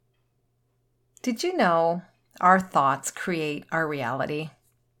Did you know our thoughts create our reality?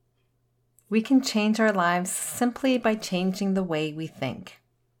 We can change our lives simply by changing the way we think.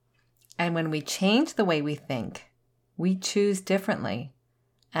 And when we change the way we think, we choose differently.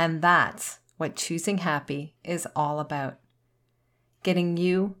 And that's what choosing happy is all about. Getting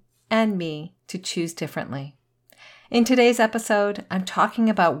you and me to choose differently. In today's episode, I'm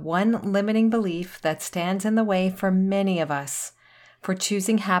talking about one limiting belief that stands in the way for many of us for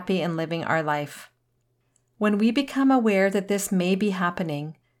choosing happy and living our life. When we become aware that this may be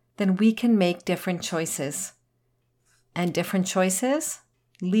happening, then we can make different choices. And different choices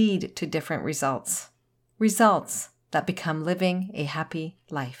lead to different results. Results that become living a happy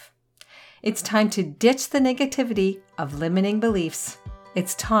life. It's time to ditch the negativity of limiting beliefs.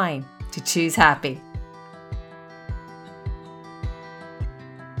 It's time to choose happy.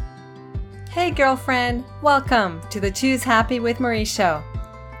 Hey girlfriend, welcome to the Choose Happy with Marie show.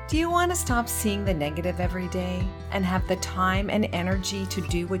 Do you want to stop seeing the negative every day and have the time and energy to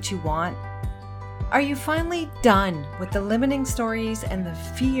do what you want? Are you finally done with the limiting stories and the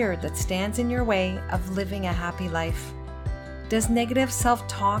fear that stands in your way of living a happy life? Does negative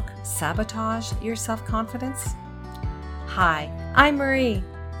self-talk sabotage your self-confidence? Hi, I'm Marie.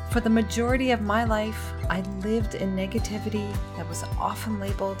 For the majority of my life, I lived in negativity that was often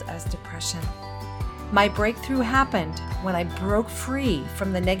labeled as depression. My breakthrough happened when I broke free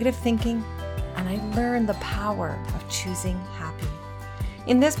from the negative thinking and I learned the power of choosing happy.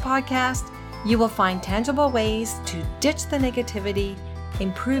 In this podcast, you will find tangible ways to ditch the negativity,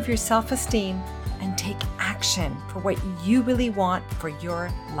 improve your self-esteem, and take action for what you really want for your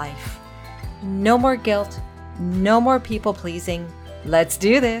life. No more guilt, no more people pleasing. Let's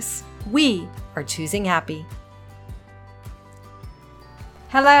do this. We are choosing happy.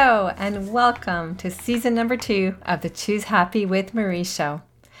 Hello and welcome to season number 2 of the Choose Happy with Marie show.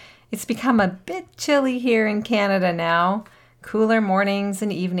 It's become a bit chilly here in Canada now. Cooler mornings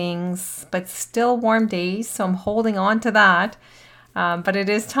and evenings, but still warm days, so I'm holding on to that. But it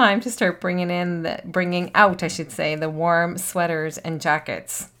is time to start bringing out the warm sweaters and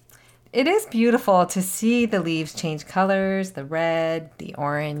jackets. It is beautiful to see the leaves change colors, the red, the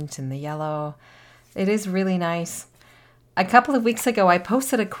orange, and the yellow. It is really nice. A couple of weeks ago, I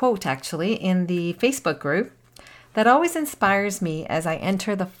posted a quote actually in the Facebook group that always inspires me as I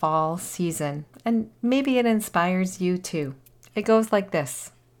enter the fall season. And maybe it inspires you too. It goes like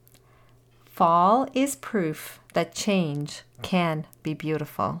this. Fall is proof that change can be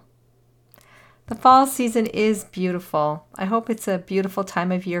beautiful. The fall season is beautiful. I hope it's a beautiful time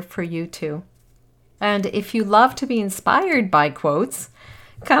of year for you too. And if you love to be inspired by quotes,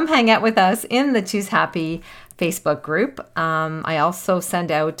 come hang out with us in the Choose Happy Facebook group. I also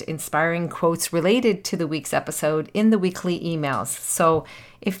send out inspiring quotes related to the week's episode in the weekly emails. So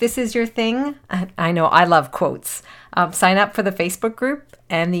if this is your thing, I know I love quotes. Sign up for the Facebook group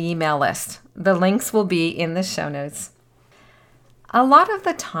and the email list. The links will be in the show notes. A lot of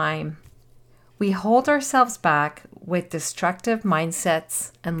the time, we hold ourselves back with destructive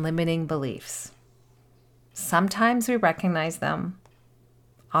mindsets and limiting beliefs. Sometimes we recognize them.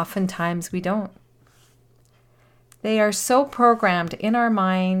 Oftentimes we don't. They are so programmed in our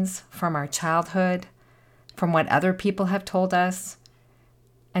minds from our childhood, from what other people have told us,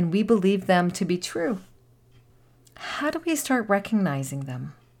 and we believe them to be true. How do we start recognizing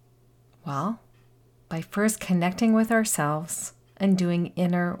them? Well, by first connecting with ourselves and doing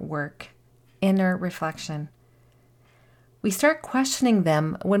inner work. Inner reflection. We start questioning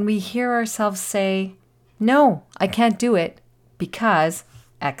them when we hear ourselves say, "No, I can't do it because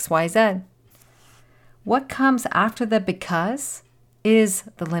XYZ." What comes after the because is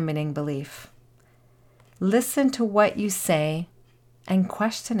the limiting belief. Listen to what you say and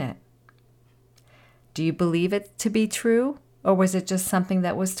question it. Do you believe it to be true, or was it just something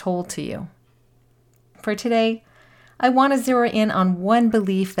that was told to you? For today, I want to zero in on one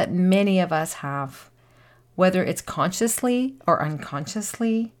belief that many of us have, whether it's consciously or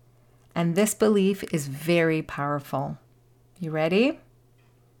unconsciously, and this belief is very powerful. You ready?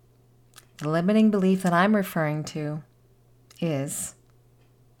 The limiting belief that I'm referring to is,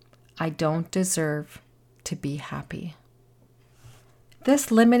 I don't deserve to be happy. This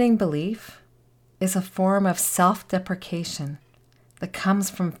limiting belief is a form of self-deprecation that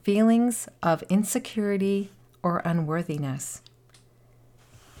comes from feelings of insecurity or unworthiness.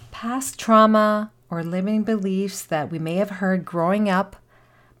 Past trauma or limiting beliefs that we may have heard growing up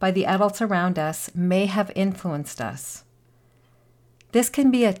by the adults around us may have influenced us. This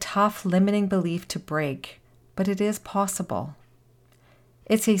can be a tough limiting belief to break, but it is possible.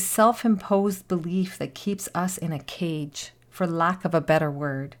 It's a self-imposed belief that keeps us in a cage, for lack of a better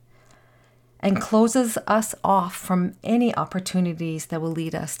word. and closes us off from any opportunities that will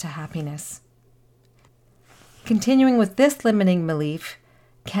lead us to happiness. Continuing with this limiting belief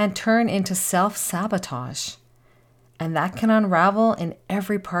can turn into self-sabotage, and that can unravel in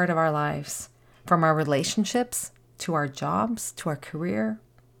every part of our lives, from our relationships to our jobs to our career.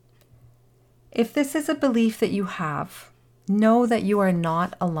 If this is a belief that you have, know that you are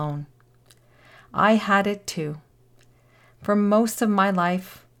not alone. I had it too. For most of my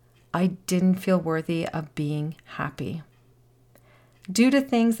life, I didn't feel worthy of being happy. Due to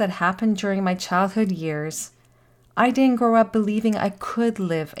things that happened during my childhood years, I didn't grow up believing I could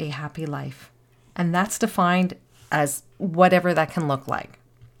live a happy life. And that's defined as whatever that can look like.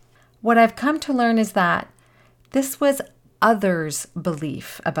 What I've come to learn is that this was others'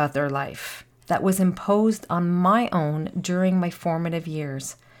 belief about their life that was imposed on my own during my formative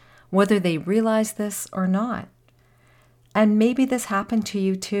years, whether they realized this or not. And maybe this happened to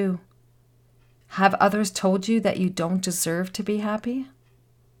you too. Have others told you that you don't deserve to be happy?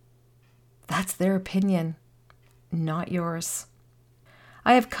 That's their opinion, not yours.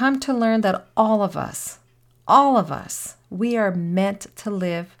 I have come to learn that all of us, we are meant to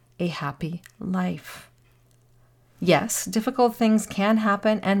live a happy life. Yes, difficult things can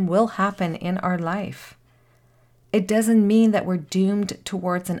happen and will happen in our life. It doesn't mean that we're doomed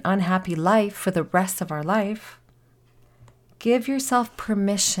towards an unhappy life for the rest of our life. Give yourself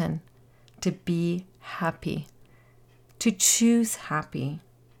permission to be happy, to choose happy.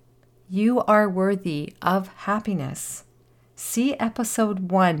 You are worthy of happiness. See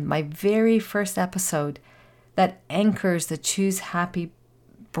episode 1, my very first episode, that anchors the Choose Happy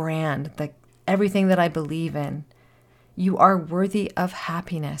brand, everything that I believe in. You are worthy of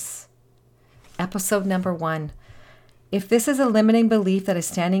happiness. Episode number 1. If this is a limiting belief that is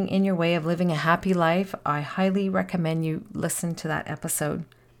standing in your way of living a happy life, I highly recommend you listen to that episode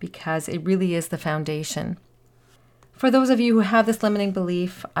because it really is the foundation. For those of you who have this limiting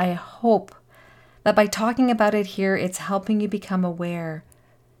belief, I hope that by talking about it here, it's helping you become aware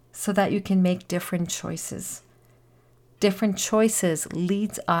so that you can make different choices. Different choices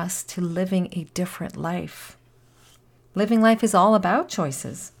leads us to living a different life. Living life is all about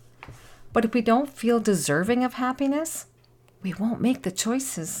choices. But if we don't feel deserving of happiness, we won't make the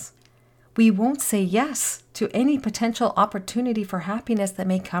choices. We won't say yes to any potential opportunity for happiness that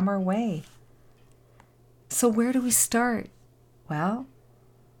may come our way. So where do we start? Well,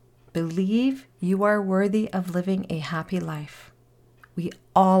 believe you are worthy of living a happy life. We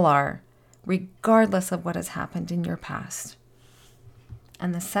all are, regardless of what has happened in your past.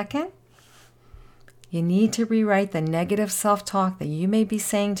 And the second, you need to rewrite the negative self-talk that you may be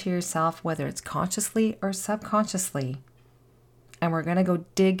saying to yourself, whether it's consciously or subconsciously. And we're going to go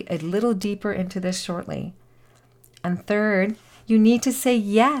dig a little deeper into this shortly. And third, you need to say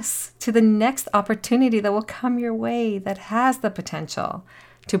yes to the next opportunity that will come your way that has the potential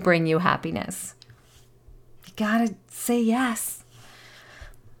to bring you happiness. You got to say yes.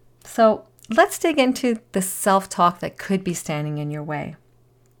 So let's dig into the self-talk that could be standing in your way.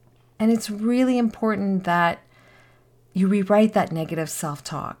 And it's really important that you rewrite that negative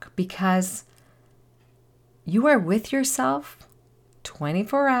self-talk because you are with yourself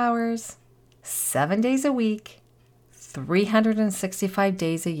 24 hours, 7 days a week, 365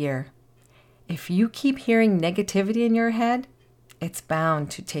 days a year. If you keep hearing negativity in your head, it's bound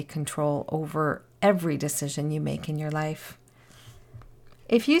to take control over every decision you make in your life.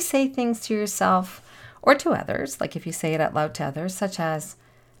 If you say things to yourself or to others, like if you say it out loud to others, such as,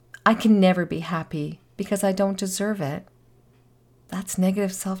 I can never be happy because I don't deserve it. That's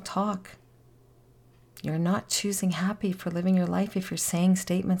negative self-talk. You're not choosing happy for living your life if you're saying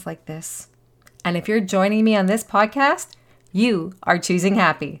statements like this. And if you're joining me on this podcast, you are choosing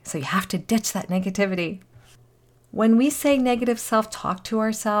happy. So you have to ditch that negativity. When we say negative self-talk to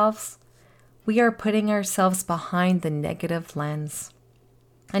ourselves, we are putting ourselves behind the negative lens.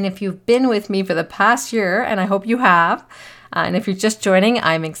 And if you've been with me for the past year, and I hope you have, and if you're just joining,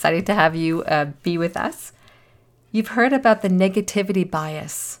 I'm excited to have you be with us. You've heard about the negativity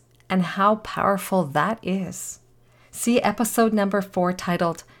bias and how powerful that is. See episode number 4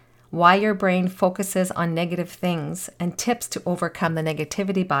 titled, Why Your Brain Focuses on Negative Things and Tips to Overcome the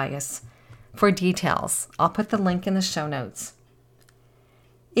Negativity Bias for details. I'll put the link in the show notes.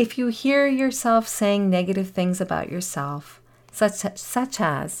 If you hear yourself saying negative things about yourself, such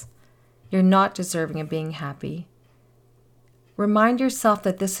as, you're not deserving of being happy, remind yourself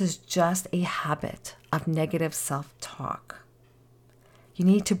that this is just a habit of negative self-talk. You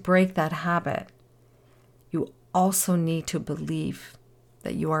need to break that habit. You also need to believe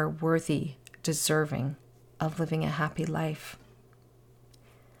that you are worthy, deserving of living a happy life.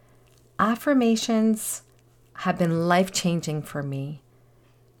 Affirmations have been life-changing for me.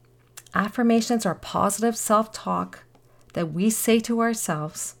 Affirmations are positive self-talk that we say to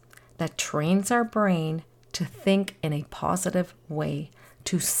ourselves that trains our brain to think in a positive way,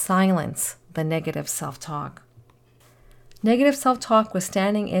 to silence the negative self-talk. Negative self-talk was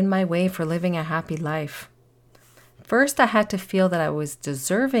standing in my way for living a happy life. First, I had to feel that I was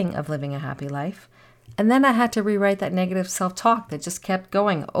deserving of living a happy life, and then I had to rewrite that negative self-talk that just kept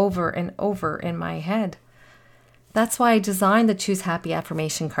going over and over in my head. That's why I designed the Choose Happy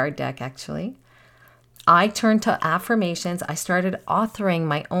affirmation card deck, actually. I turned to affirmations. I started authoring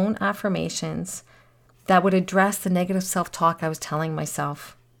my own affirmations that would address the negative self-talk I was telling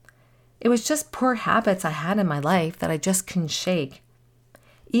myself. It was just poor habits I had in my life that I just couldn't shake.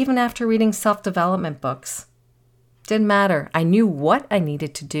 Even after reading self-development books. Didn't matter. I knew what I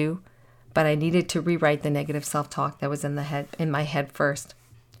needed to do, but I needed to rewrite the negative self-talk that was in my head first.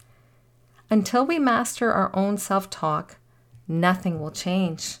 Until we master our own self-talk, nothing will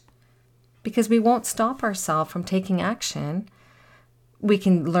change. Because we won't stop ourselves from taking action. We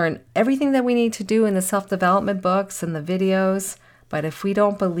can learn everything that we need to do in the self-development books and the videos, but if we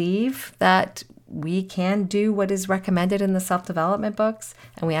don't believe that we can do what is recommended in the self-development books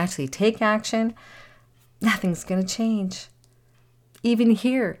and we actually take action, nothing's going to change. Even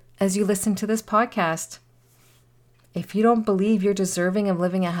here, as you listen to this podcast, if you don't believe you're deserving of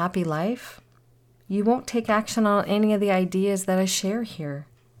living a happy life, you won't take action on any of the ideas that I share here.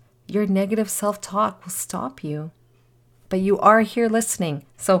 Your negative self-talk will stop you. But you are here listening,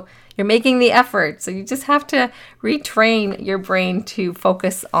 so you're making the effort. So you just have to retrain your brain to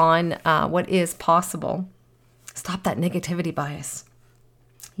focus on what is possible. Stop that negativity bias.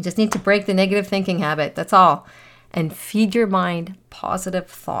 You just need to break the negative thinking habit, that's all. And feed your mind positive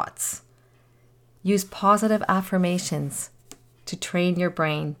thoughts. Use positive affirmations to train your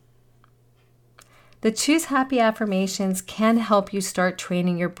brain. The Choose Happy affirmations can help you start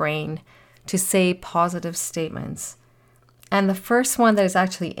training your brain to say positive statements. And the first one that is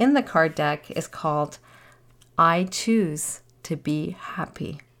actually in the card deck is called, I choose to be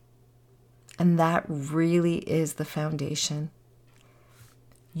happy. And that really is the foundation.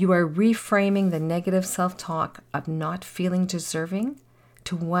 You are reframing the negative self-talk of not feeling deserving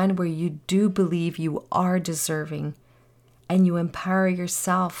to one where you do believe you are deserving. And you empower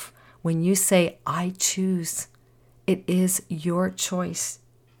yourself when you say, I choose. It is your choice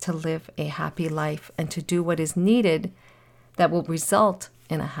to live a happy life and to do what is needed that will result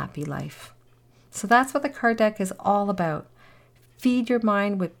in a happy life. So that's what the card deck is all about. Feed your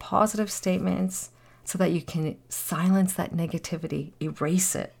mind with positive statements so that you can silence that negativity,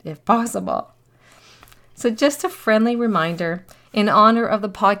 erase it if possible. So just a friendly reminder, in honor of the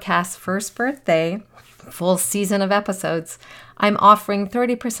podcast's first birthday, full season of episodes, I'm offering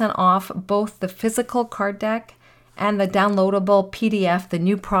 30% off both the physical card deck and the downloadable PDF, the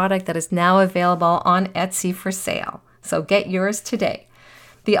new product that is now available on Etsy for sale. So get yours today.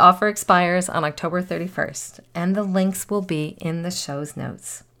 The offer expires on October 31st, and the links will be in the show's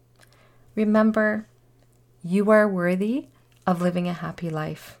notes. Remember, you are worthy of living a happy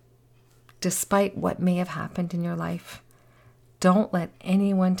life, despite what may have happened in your life. Don't let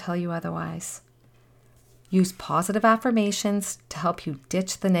anyone tell you otherwise. Use positive affirmations to help you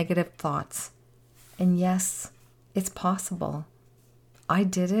ditch the negative thoughts. And yes, it's possible. I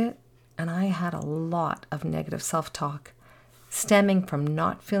did it, and I had a lot of negative self-talk stemming from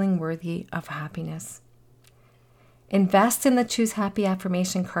not feeling worthy of happiness. Invest in the Choose Happy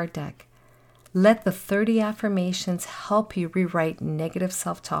affirmation card deck. Let the 30 affirmations help you rewrite negative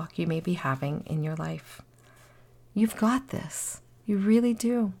self-talk you may be having in your life. You've got this. You really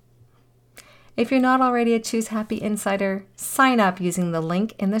do. If you're not already a Choose Happy Insider, sign up using the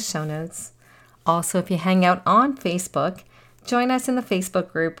link in the show notes. Also, if you hang out on Facebook, join us in the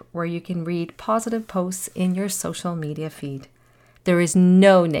Facebook group where you can read positive posts in your social media feed. There is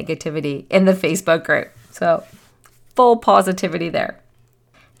no negativity in the Facebook group, so full positivity there.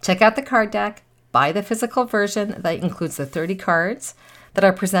 Check out the card deck, buy the physical version that includes the 30 cards that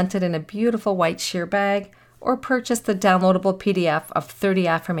are presented in a beautiful white sheer bag, or purchase the downloadable PDF of 30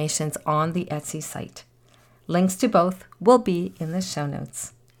 affirmations on the Etsy site. Links to both will be in the show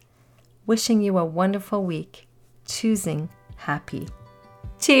notes. Wishing you a wonderful week, choosing happy.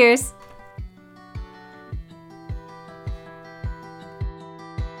 Cheers!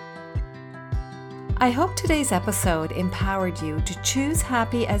 I hope today's episode empowered you to choose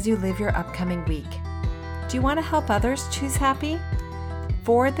happy as you live your upcoming week. Do you want to help others choose happy?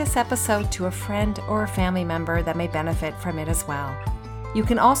 Forward this episode to a friend or a family member that may benefit from it as well. You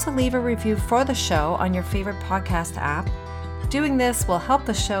can also leave a review for the show on your favorite podcast app Doing this will help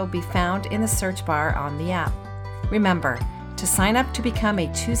the show be found in the search bar on the app. Remember to sign up to become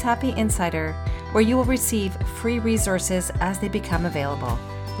a Choose Happy Insider, where you will receive free resources as they become available.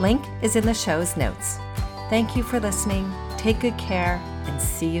 Link is in the show's notes. Thank you for listening. Take good care and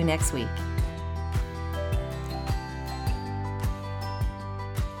see you next week.